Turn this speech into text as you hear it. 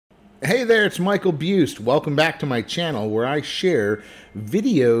Hey there, it's Michael Bust. Welcome back to my channel where I share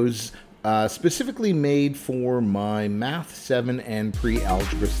videos specifically made for my Math 7 and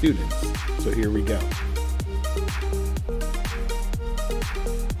pre-algebra students. So here we go.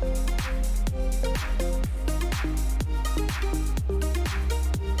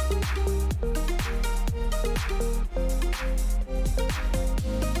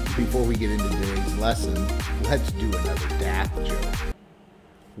 Before we get into today's lesson, let's do another DAF joke.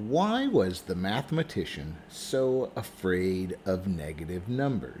 Why was the mathematician so afraid of negative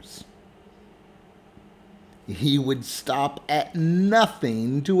numbers? He would stop at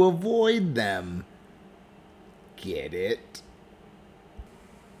nothing to avoid them. Get it?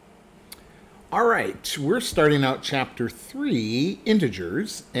 All right, we're starting out chapter 3,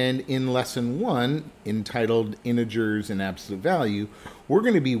 integers, and in lesson 1, entitled Integers and Absolute Value, we're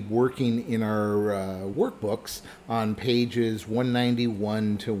going to be working in our workbooks on pages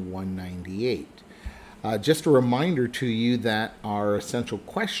 191 to 198. Just a reminder to you that our essential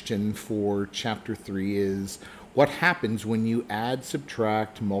question for chapter 3 is, what happens when you add,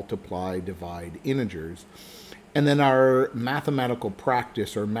 subtract, multiply, divide integers? And then our mathematical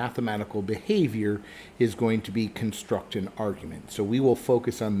practice or mathematical behavior is going to be construct an argument. So we will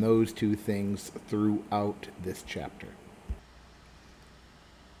focus on those two things throughout this chapter.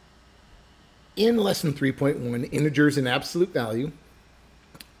 In lesson 3.1, integers and absolute value,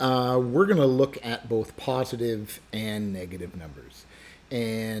 we're going to look at both positive and negative numbers.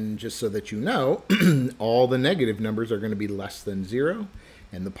 And just so that you know, all the negative numbers are going to be less than 0,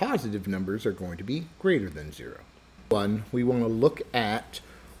 and the positive numbers are going to be greater than 0. We want to look at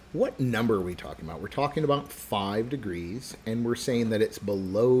what number are we talking about. We're talking about 5 degrees, and we're saying that it's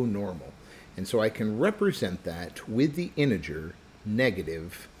below normal. And so I can represent that with the integer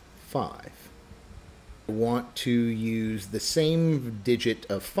negative 5. I want to use the same digit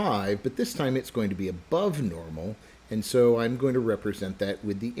of 5, but this time it's going to be above normal, and so I'm going to represent that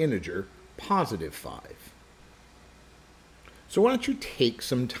with the integer positive 5. So why don't you take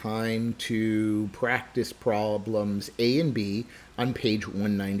some time to practice problems A and B on page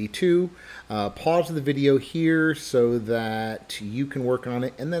 192. Pause the video here so that you can work on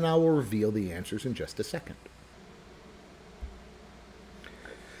it, and then I will reveal the answers in just a second.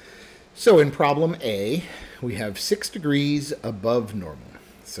 So in problem A, we have 6 degrees above normal.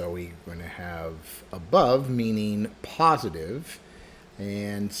 So we're going to have above meaning positive,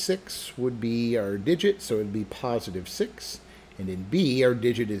 and 6 would be our digit, so it would be positive 6. And in B, our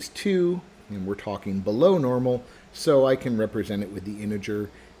digit is 2, and we're talking below normal, so I can represent it with the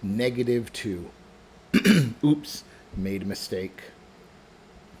integer negative 2. Oops, made a mistake.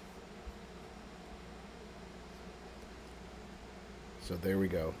 So there we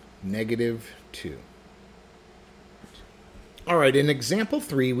go, negative 2. All right, in example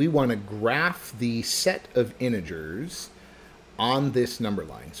 3, we want to graph the set of integers on this number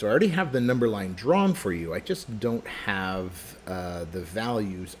line. So I already have the number line drawn for you. I just don't have the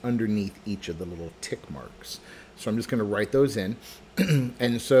values underneath each of the little tick marks. So I'm just going to write those in.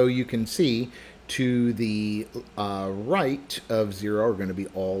 And so you can see to the right of 0 are going to be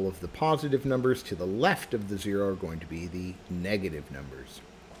all of the positive numbers. To the left of the 0 are going to be the negative numbers.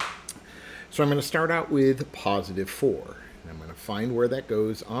 So I'm going to start out with positive 4. I'm going to find where that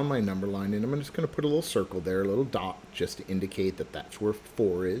goes on my number line, and I'm just going to put a little circle there, a little dot, just to indicate that that's where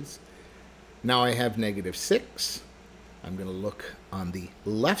 4 is. Now I have negative 6. I'm going to look on the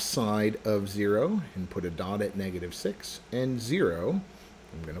left side of 0 and put a dot at negative 6, and 0,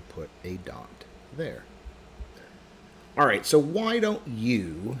 I'm going to put a dot there. All right, so why don't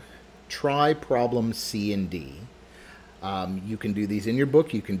you try problems C and D? You can do these in your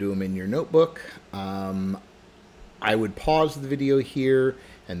book. You can do them in your notebook. I would pause the video here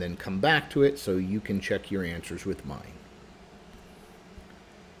and then come back to it so you can check your answers with mine.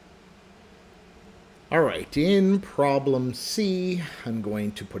 All right, in problem C, I'm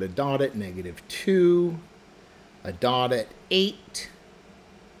going to put a dot at negative 2, a dot at 8,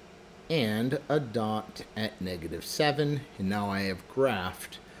 and a dot at negative 7. And now I have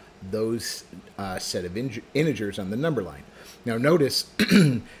graphed those set of integers on the number line. Now notice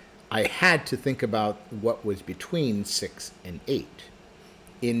I had to think about what was between 6 and 8.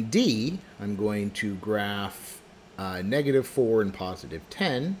 In D, I'm going to graph negative 4 and positive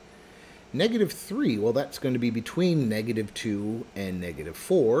 10. Negative 3, well, that's going to be between negative 2 and negative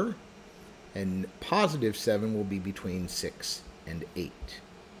 4. And positive 7 will be between 6 and 8.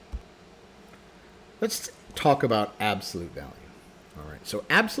 Let's talk about absolute value. All right, so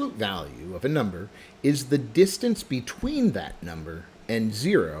absolute value of a number is the distance between that number and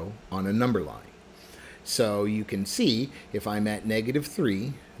 0 on a number line. So you can see if I'm at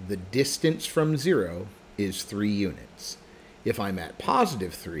 -3, the distance from 0 is 3 units. If I'm at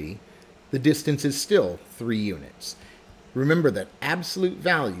 +3, the distance is still 3 units. Remember that absolute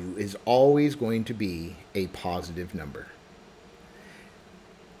value is always going to be a positive number.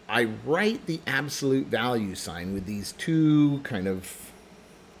 I write the absolute value sign with these two kind of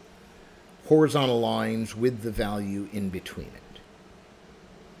horizontal lines with the value in between it.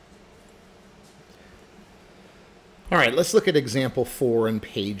 All right, let's look at example 4 on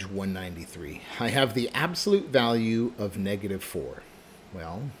page 193. I have the absolute value of -4.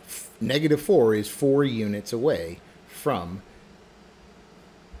 Well, -4 is 4 units away from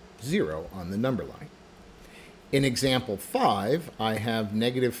 0 on the number line. In example 5, I have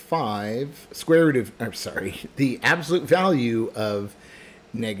 -5, the absolute value of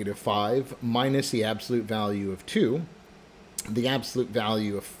 -5 minus the absolute value of 2. The absolute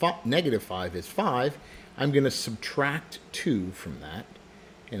value of -5 is 5. I'm going to subtract 2 from that,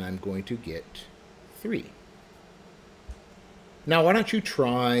 and I'm going to get 3. Now, why don't you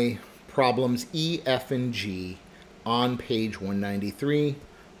try problems E, F, and G on page 193.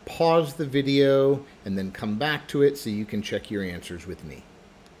 Pause the video and then come back to it so you can check your answers with me.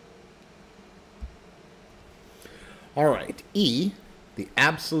 All right, E, the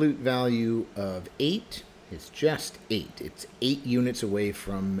absolute value of 8 is just 8. It's 8 units away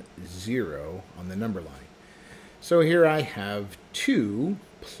from 0 on the number line. So here I have 2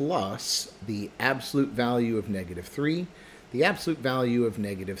 plus the absolute value of -3. The absolute value of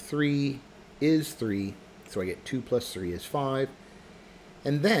 -3 is 3, so I get 2 plus 3 is 5.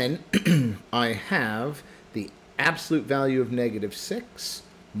 And then I have the absolute value of -6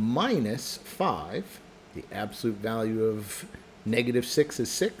 minus 5. The absolute value of -6 is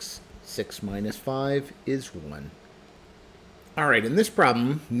 6. 6 minus 5 is 1. All right, in this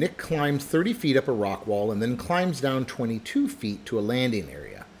problem, Nick climbs 30 feet up a rock wall and then climbs down 22 feet to a landing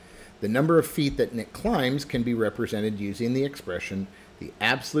area. The number of feet that Nick climbs can be represented using the expression the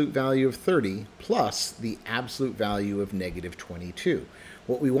absolute value of 30 plus the absolute value of -22.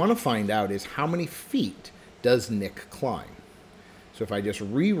 What we want to find out is how many feet does Nick climb? So if I just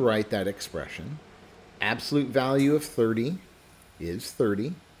rewrite that expression, absolute value of 30 is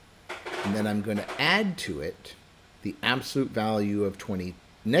 30, and then I'm going to add to it the absolute value of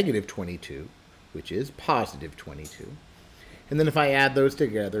 -22, which is +22. And then if I add those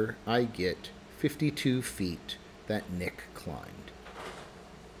together, I get 52 feet that Nick climbed.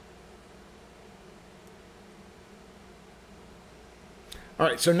 All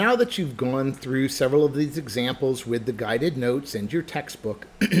right, so now that you've gone through several of these examples with the guided notes and your textbook,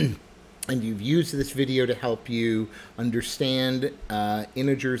 and you've used this video to help you understand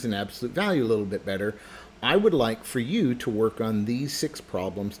integers and absolute value a little bit better, I would like for you to work on these 6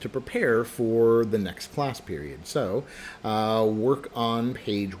 problems to prepare for the next class period. So work on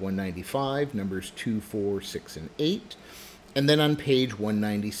page 195, numbers 2, 4, 6, and 8, and then on page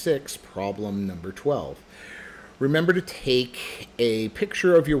 196, problem number 12. Remember to take a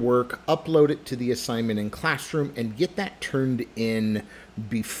picture of your work, upload it to the assignment in Classroom, and get that turned in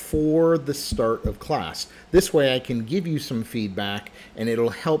before the start of class. This way I can give you some feedback and it'll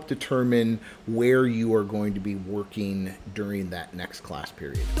help determine where you are going to be working during that next class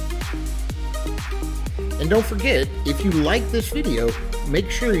period. And don't forget, if you like this video, make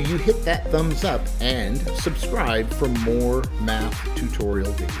sure you hit that thumbs up and subscribe for more math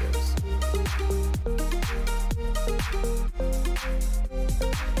tutorial videos.